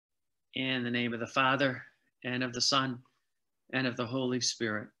In the name of the Father, and of the Son, and of the Holy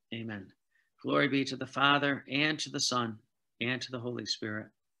Spirit. Amen. Glory be to the Father, and to the Son, and to the Holy Spirit,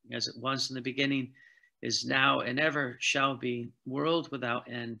 as it was in the beginning, is now, and ever shall be, world without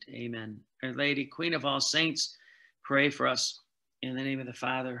end. Amen. Our Lady, Queen of all saints, pray for us. In the name of the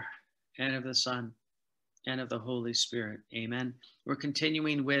Father, and of the Son, and of the Holy Spirit. Amen. We're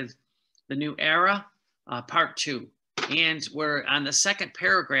continuing with the new era, part 2. And we're on the second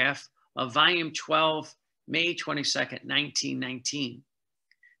paragraph of volume 12, May 22nd, 1919.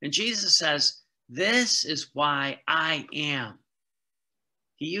 And Jesus says, this is why I am.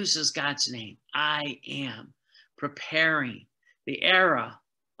 He uses God's name. I am preparing the era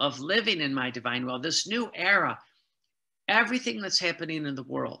of living in my divine will. This new era, everything that's happening in the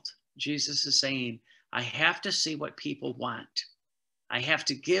world, Jesus is saying, I have to see what people want. I have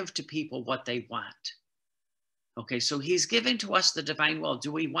to give to people what they want. Okay, so he's giving to us the divine will.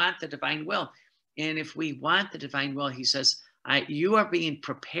 Do we want the divine will? And if we want the divine will, he says, you are being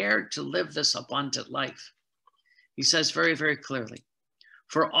prepared to live this abundant life. He says very, very clearly,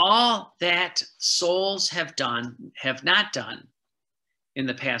 for all that souls have not done in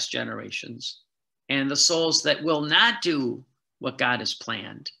the past generations, and the souls that will not do what God has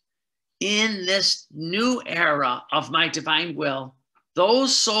planned, in this new era of my divine will,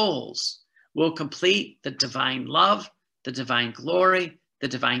 those souls will complete the divine love, the divine glory, the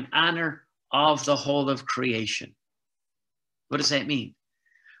divine honor of the whole of creation. What does that mean?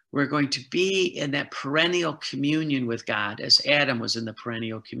 We're going to be in that perennial communion with God, as Adam was in the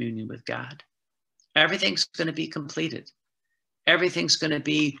perennial communion with God. Everything's going to be completed. Everything's going to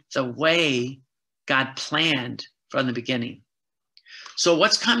be the way God planned from the beginning. So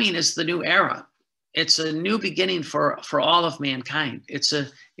what's coming is the new era. It's a new beginning for all of mankind.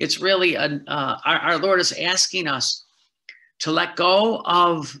 It's really our Lord is asking us to let go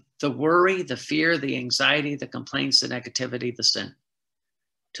of the worry, the fear, the anxiety, the complaints, the negativity, the sin.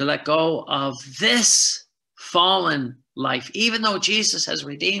 To let go of this fallen life, even though Jesus has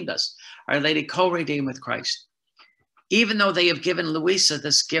redeemed us, Our Lady co-redeemed with Christ. Even though they have given Luisa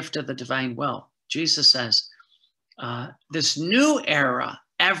this gift of the divine will, Jesus says, this new era,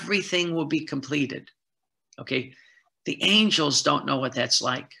 everything will be completed. Okay, the angels don't know what that's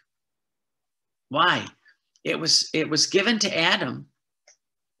like. Why? It was given to Adam,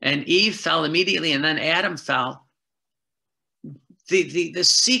 and Eve fell immediately, and then Adam fell. The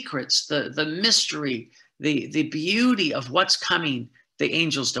secrets, the mystery, the beauty of what's coming, the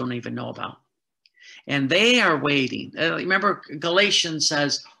angels don't even know about. And they are waiting. Remember, Galatians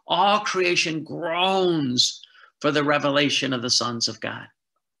says, all creation groans for the revelation of the sons of God.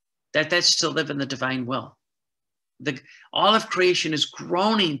 That's to live in the divine will. All of creation is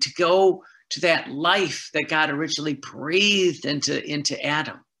groaning to go to that life that God originally breathed into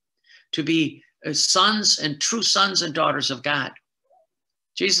Adam, to be sons and true sons and daughters of God.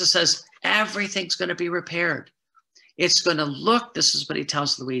 Jesus says, everything's going to be repaired. It's going to look, this is what he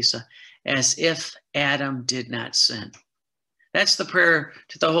tells Luisa, as if Adam did not sin. That's the prayer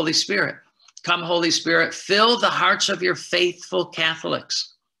to the Holy Spirit. Come, Holy Spirit, fill the hearts of your faithful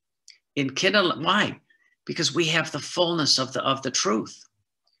Catholics. Why? Because we have the fullness of the truth.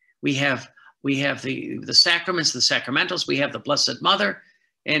 We have the sacraments, the sacramentals. We have the Blessed Mother.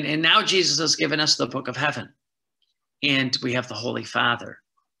 And now Jesus has given us the book of heaven. And we have the Holy Father,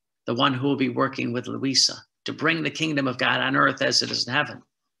 the one who will be working with Luisa to bring the kingdom of God on earth as it is in heaven.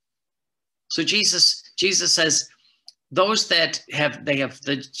 So Jesus says, those that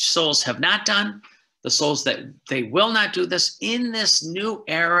the souls have not done, the souls that they will not do this in this new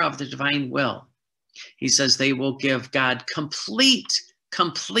era of the divine will. He says they will give God complete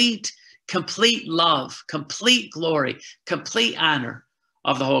love, complete glory, complete honor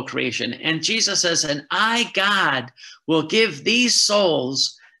of the whole creation. And Jesus says, and I, God, will give these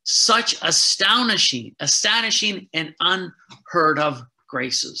souls such astonishing and unheard of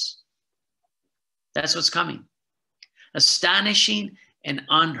graces. That's what's coming. Astonishing and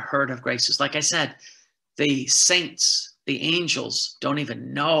unheard of graces. Like I said, the saints, the angels don't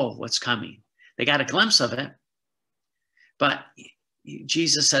even know what's coming. They got a glimpse of it. But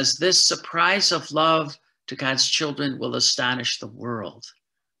Jesus says this surprise of love to God's children will astonish the world.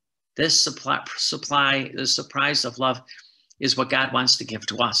 This the surprise of love is what God wants to give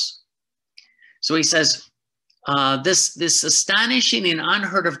to us. So he says, this astonishing and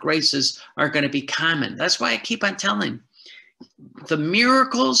unheard of graces are going to be common. That's why I keep on telling the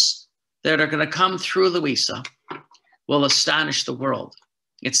miracles that are going to come through Luisa will astonish the world.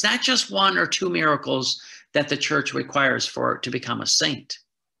 It's not just one or two miracles that the church requires for it to become a saint.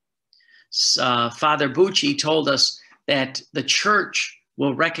 Father Bucci told us that the church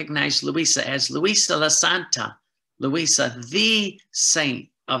will recognize Luisa as Luisa la Santa, Luisa, the saint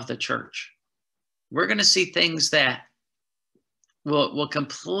of the church. We're going to see things that will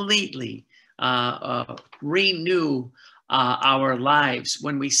completely renew our lives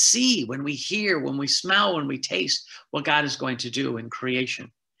when we see, when we hear, when we smell, when we taste what God is going to do in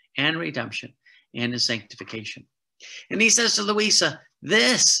creation and redemption and in sanctification. And he says to Luisa,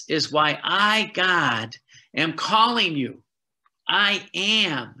 this is why I, God, am calling you. I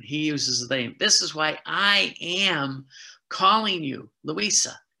am, he uses the name. This is why I am calling you,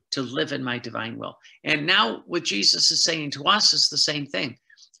 Luisa, to live in my divine will. And now what Jesus is saying to us is the same thing.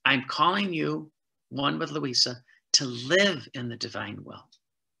 I'm calling you, one with Luisa, to live in the divine will.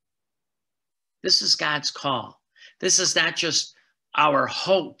 This is God's call. This is not just our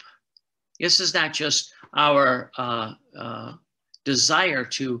hope. This is not just our desire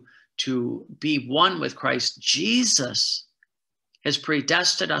to be one with Christ. Jesus has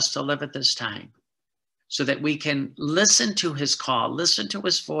predestined us to live at this time so that we can listen to his call, listen to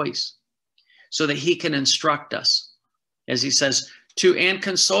his voice, so that he can instruct us, as he says, and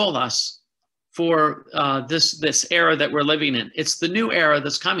console us for this era that we're living in. It's the new era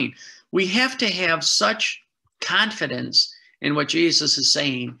that's coming. We have to have such confidence in what Jesus is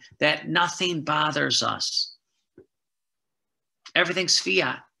saying that nothing bothers us. Everything's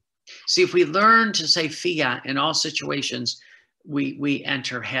fiat. See, if we learn to say fiat in all situations, we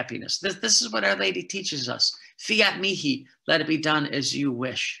enter happiness. This is what Our Lady teaches us. Fiat mihi, let it be done as you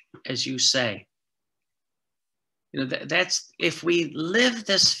wish, as you say. You know, that's, if we live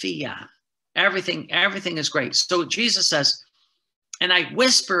this fiat, everything is great. So Jesus says, and I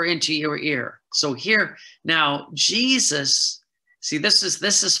whisper into your ear. So here now, Jesus, see, this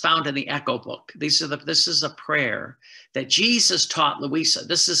is found in the Echo Book. This is a prayer that Jesus taught Luisa.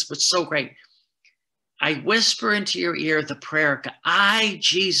 This is what's so great. I whisper into your ear the prayer. I,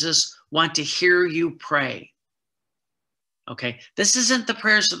 Jesus, want to hear you pray. Okay, this isn't the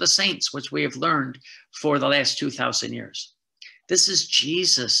prayers of the saints, which we have learned for the last 2,000 years. This is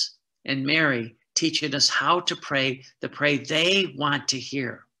Jesus and Mary teaching us how to pray, the prayer they want to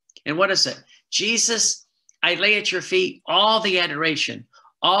hear. And what is it? Jesus, I lay at your feet all the adoration,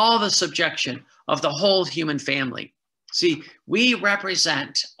 all the subjection of the whole human family. See, we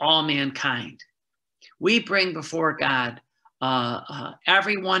represent all mankind. We bring before God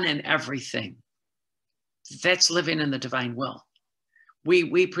everyone and everything. That's living in the divine will.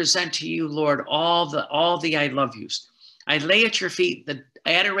 We present to you, Lord, all the I love yous. I lay at your feet the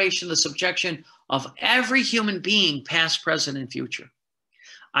adoration, the subjection of every human being, past, present, and future.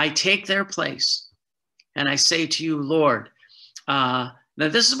 I take their place and I say to you, Lord, now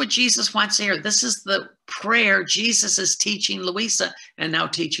this is what Jesus wants to hear. This is the prayer Jesus is teaching Luisa and now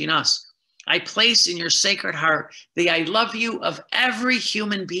teaching us. I place in your sacred heart the I love you of every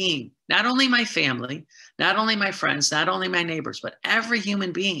human being, not only my family, not only my friends, not only my neighbors, but every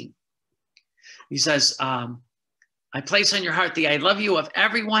human being. He says, I place on your heart the I love you of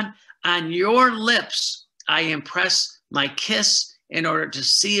everyone. On your lips, I impress my kiss in order to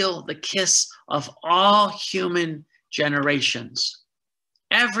seal the kiss of all human generations.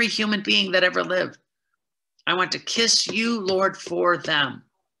 Every human being that ever lived. I want to kiss you, Lord, for them.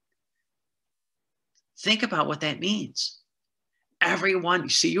 Think about what that means. Everyone,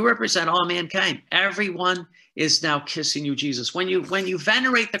 see, you represent all mankind. Everyone is now kissing you, Jesus. When you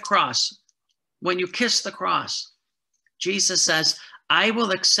venerate the cross, when you kiss the cross, Jesus says, I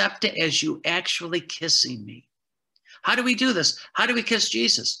will accept it as you actually kissing me. How do we do this? How do we kiss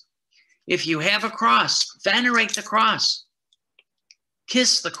Jesus? If you have a cross, venerate the cross.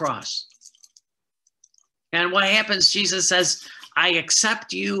 Kiss the cross. And what happens? Jesus says, I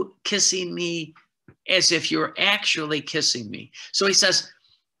accept you kissing me as if you're actually kissing me. So he says,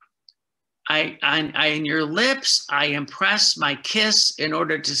 I in your lips, I impress my kiss in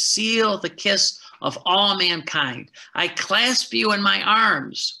order to seal the kiss of all mankind. I clasp you in my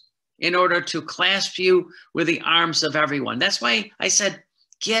arms in order to clasp you with the arms of everyone. That's why I said,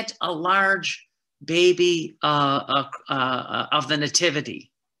 get a large baby of the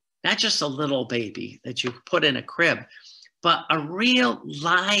nativity, not just a little baby that you put in a crib, but a real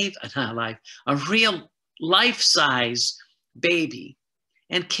a real life-size baby,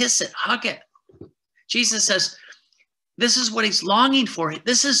 and kiss it, hug it. Jesus says, this is what he's longing for.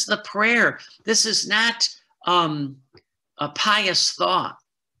 This is the prayer. This is not a pious thought.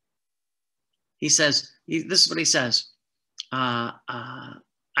 He says, this is what he says.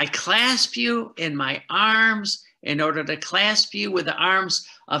 I clasp you in my arms in order to clasp you with the arms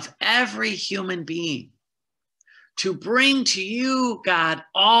of every human being, to bring to you, God,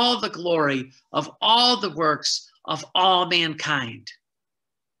 all the glory of all the works of all mankind.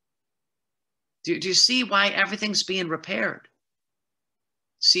 Do you see why everything's being repaired?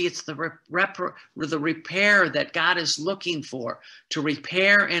 See, it's the repair that God is looking for, to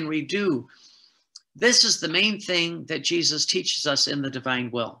repair and redo. This is the main thing that Jesus teaches us in the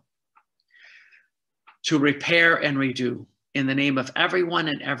divine will, to repair and redo in the name of everyone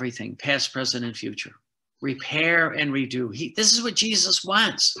and everything, past, present, and future. Repair and redo. This is what Jesus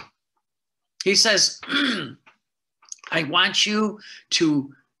wants. He says, I want you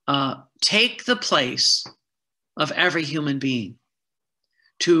to take the place of every human being,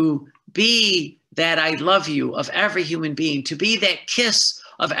 to be that I love you of every human being, to be that kiss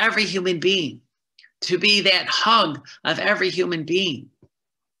of every human being, to be that hug of every human being.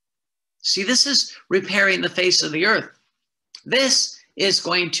 See, this is repairing the face of the earth. This is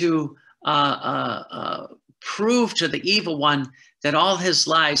going to prove to the evil one that all his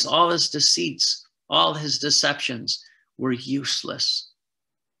lies, all his deceits, all his deceptions were useless.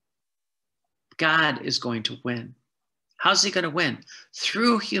 God is going to win. How's he going to win?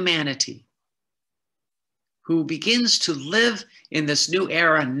 Through humanity, who begins to live in this new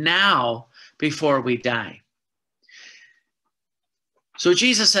era now before we die. So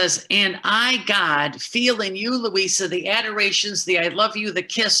Jesus says, and I, God, feel in you, Luisa, the adorations, the I love you, the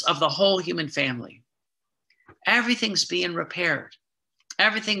kiss of the whole human family. Everything's being repaired.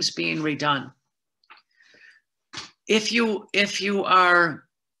 Everything's being redone. If you are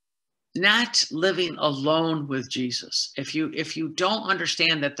not living alone with Jesus, if you don't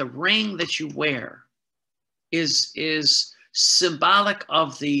understand that the ring that you wear is symbolic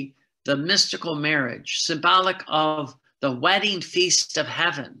of the mystical marriage, symbolic of the wedding feast of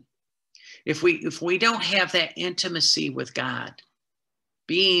heaven. If we don't have that intimacy with God,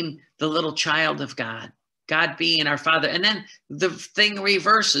 being the little child of God, God being our Father, and then the thing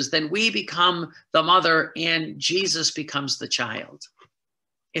reverses, then we become the mother and Jesus becomes the child.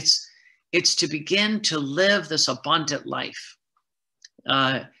 It's to begin to live this abundant life.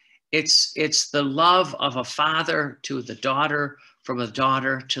 It's the love of a father to the daughter, from the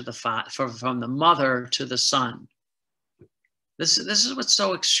daughter to the father, from the mother to the son. This is what's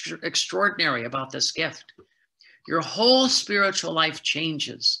so extraordinary about this gift. Your whole spiritual life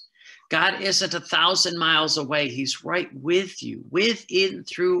changes. God isn't 1,000 miles away. He's right with you, within,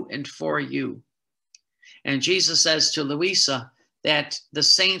 through, and for you. And Jesus says to Luisa that the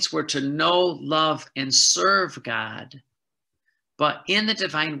saints were to know, love, and serve God. But in the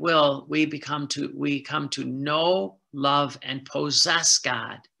divine will, we come to know, love, and possess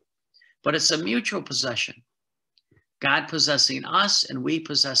God. But it's a mutual possession. God possessing us and we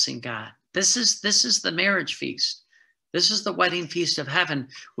possessing God. This is the marriage feast. This is the wedding feast of heaven,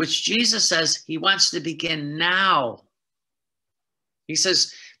 which Jesus says he wants to begin now. He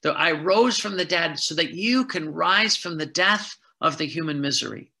says, I rose from the dead so that you can rise from the death of the human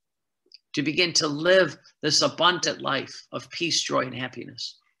misery, to begin to live this abundant life of peace, joy, and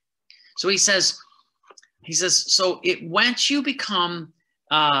happiness. So he says, so once you become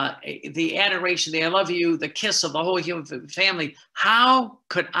the adoration, the I love you, the kiss of the whole human family, how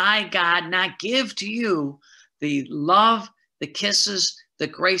could I, God, not give to you the love, the kisses, the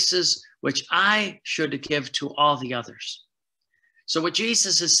graces, which I should give to all the others? So what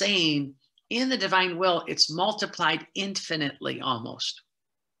Jesus is saying, in the divine will, it's multiplied infinitely almost.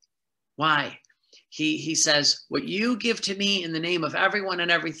 Why? He says, what you give to me in the name of everyone and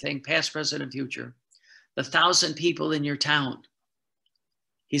everything, past, present, and future, the 1,000 people in your town.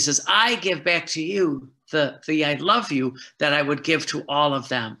 He says, I give back to you the I love you that I would give to all of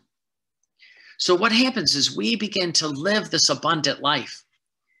them. So what happens is we begin to live this abundant life.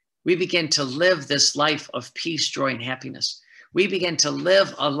 We begin to live this life of peace, joy, and happiness. We begin to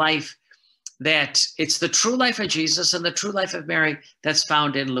live a life that it's the true life of Jesus and the true life of Mary that's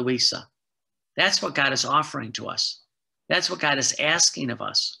found in Luisa. That's what God is offering to us. That's what God is asking of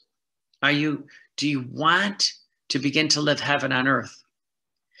us. Do you want to begin to live heaven on earth?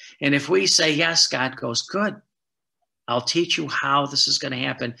 And if we say yes, God goes, good. I'll teach you how this is going to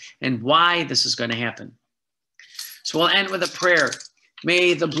happen and why this is going to happen. So we'll end with a prayer.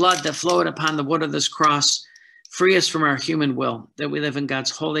 May the blood that flowed upon the wood of this cross free us from our human will, that we live in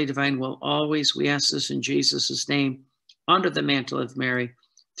God's holy divine will always. We ask this in Jesus' name, under the mantle of Mary,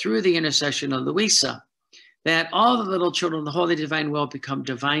 through the intercession of Luisa, that all the little children of the holy divine will become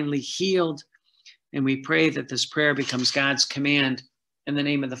divinely healed. And we pray that this prayer becomes God's command in the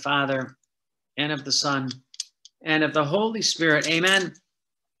name of the Father and of the Son and of the Holy Spirit. Amen.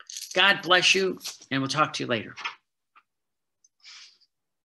 God bless you, and we'll talk to you later.